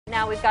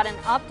Now we've got an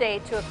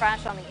update to a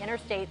crash on the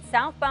interstate.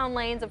 Southbound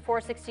lanes of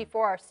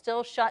 464 are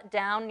still shut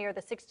down near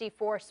the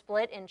 64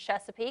 split in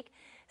Chesapeake.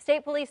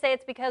 State police say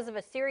it's because of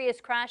a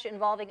serious crash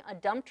involving a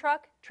dump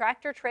truck,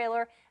 tractor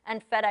trailer,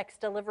 and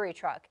FedEx delivery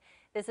truck.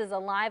 This is a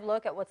live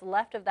look at what's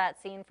left of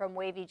that scene from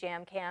wavy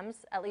jam cams.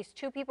 At least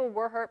 2 people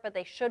were hurt, but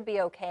they should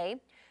be okay.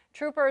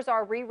 Troopers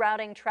are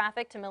rerouting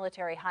traffic to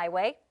Military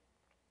Highway.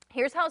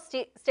 Here's how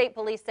state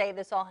police say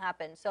this all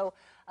happened. So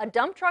a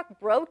dump truck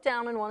broke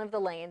down in one of the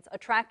lanes. A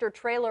tractor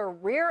trailer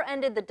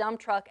rear-ended the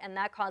dump truck, and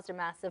that caused a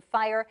massive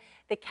fire.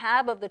 The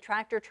cab of the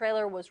tractor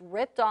trailer was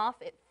ripped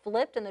off. It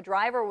flipped and the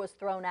driver was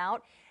thrown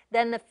out.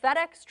 Then the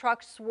FedEx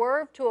truck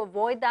swerved to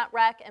avoid that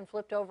wreck and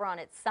flipped over on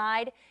its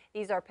side.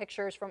 These are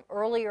pictures from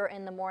earlier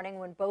in the morning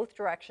when both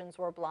directions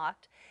were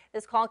blocked.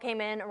 This call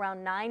came in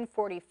around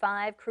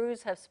 9:45.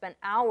 Crews have spent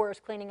hours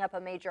cleaning up a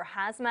major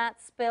hazmat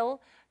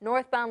spill.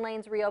 Northbound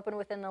lanes reopened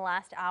within the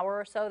last hour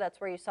or so.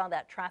 That's where you saw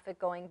that traffic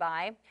going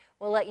by.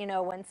 We'll let you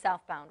know when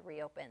southbound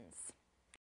reopens.